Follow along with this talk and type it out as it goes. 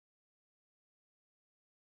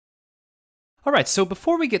All right, so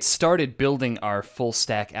before we get started building our full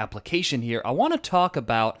stack application here, I want to talk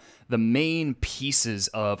about the main pieces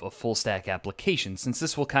of a full stack application, since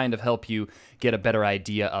this will kind of help you get a better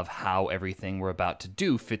idea of how everything we're about to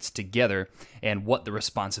do fits together and what the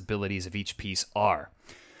responsibilities of each piece are.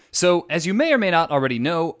 So, as you may or may not already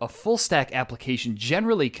know, a full stack application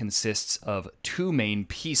generally consists of two main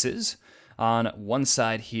pieces. On one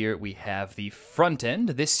side here, we have the front end.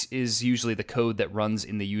 This is usually the code that runs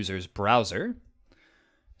in the user's browser.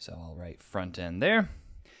 So I'll write front end there.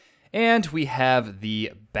 And we have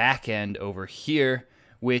the back end over here,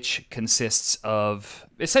 which consists of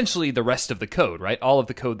essentially the rest of the code, right? All of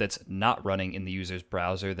the code that's not running in the user's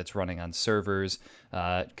browser, that's running on servers,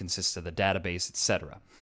 consists of the database, etc.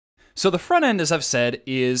 So the front end, as I've said,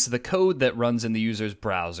 is the code that runs in the user's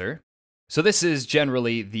browser. So this is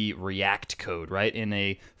generally the React code, right? In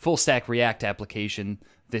a full stack React application,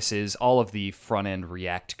 this is all of the front end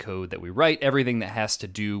React code that we write. Everything that has to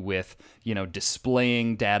do with,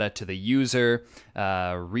 displaying data to the user,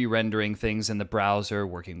 re-rendering things in the browser,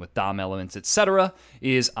 working with DOM elements, etc.,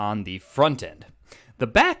 is on the front end. The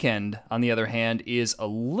back end, on the other hand, is a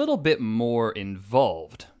little bit more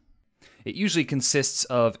involved. It usually consists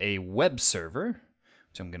of a web server,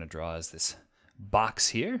 which I'm going to draw as this box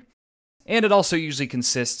here. And it also usually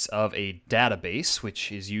consists of a database,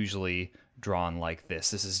 which is usually drawn like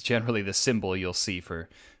this. This is generally the symbol you'll see for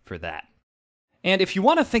that. And if you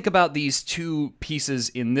want to think about these two pieces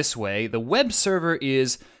in this way, the web server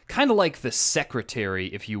is kind of like the secretary,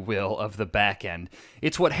 if you will, of the backend.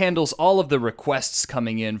 It's what handles all of the requests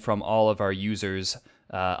coming in from all of our users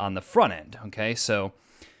on the front end. Okay, so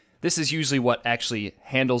this is usually what actually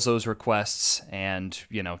handles those requests and,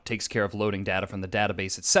 takes care of loading data from the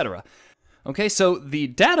database, etc. Okay, so the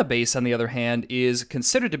database, on the other hand, is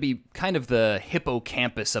considered to be kind of the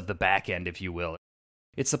hippocampus of the backend, if you will.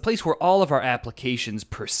 It's the place where all of our application's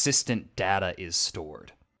persistent data is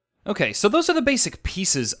stored. Okay, so those are the basic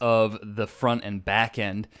pieces of the front and back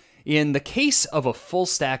end. In the case of a full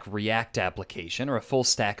stack React application, or a full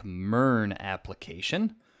stack MERN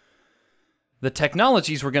application, the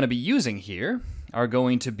technologies we're going to be using here are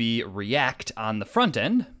going to be React on the front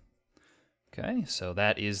end. Okay, so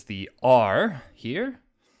that is the R here.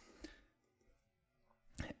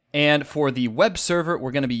 And for the web server,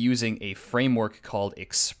 we're going to be using a framework called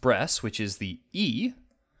Express, which is the E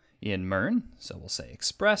in MERN. So we'll say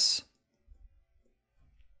Express.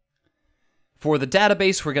 For the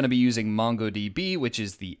database, we're going to be using MongoDB, which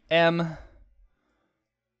is the M.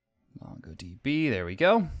 MongoDB, there we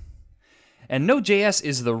go. And NodeJS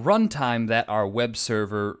is the runtime that our web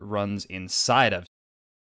server runs inside of.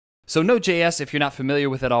 So NodeJS, if you're not familiar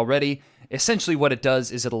with it already, essentially what it does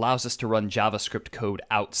is it allows us to run JavaScript code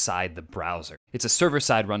outside the browser. It's a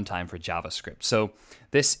server-side runtime for JavaScript. So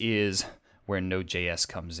this is where NodeJS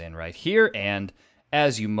comes in right here, and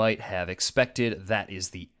as you might have expected, that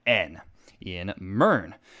is the N in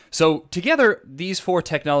MERN. So together, these four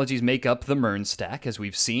technologies make up the MERN Stack, as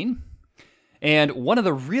we've seen. And one of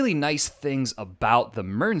the really nice things about the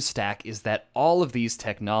MERN Stack is that all of these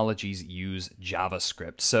technologies use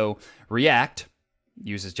JavaScript. So React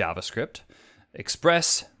uses JavaScript.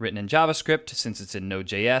 Express, written in JavaScript, since it's in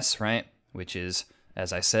Node.js, right? Which is,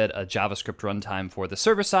 as I said, a JavaScript runtime for the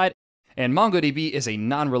server side. And MongoDB is a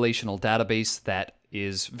non-relational database that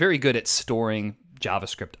is very good at storing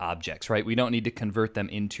JavaScript objects, right? We don't need to convert them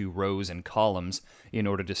into rows and columns in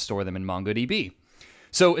order to store them in MongoDB.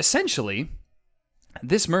 So essentially,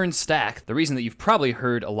 this MERN Stack, the reason that you've probably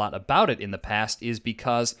heard a lot about it in the past is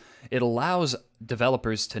because it allows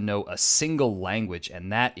developers to know a single language, and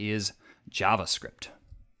that is JavaScript.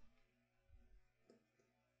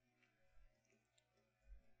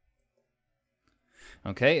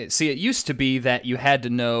 Okay, see, it used to be that you had to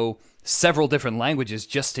know several different languages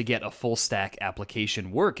just to get a full stack application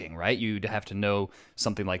working, right? You'd have to know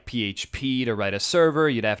something like PHP to write a server,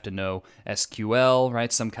 you'd have to know SQL,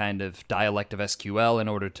 right? Some kind of dialect of SQL in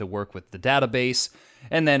order to work with the database,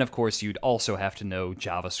 and then of course you'd also have to know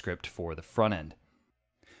JavaScript for the front end.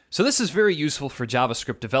 So this is very useful for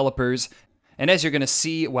JavaScript developers, and as you're going to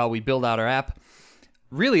see while we build out our app,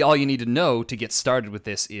 really all you need to know to get started with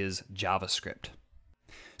this is JavaScript.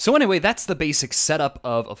 So anyway, that's the basic setup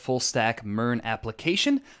of a full stack MERN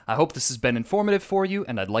application. I hope this has been informative for you,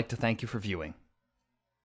 and I'd like to thank you for viewing.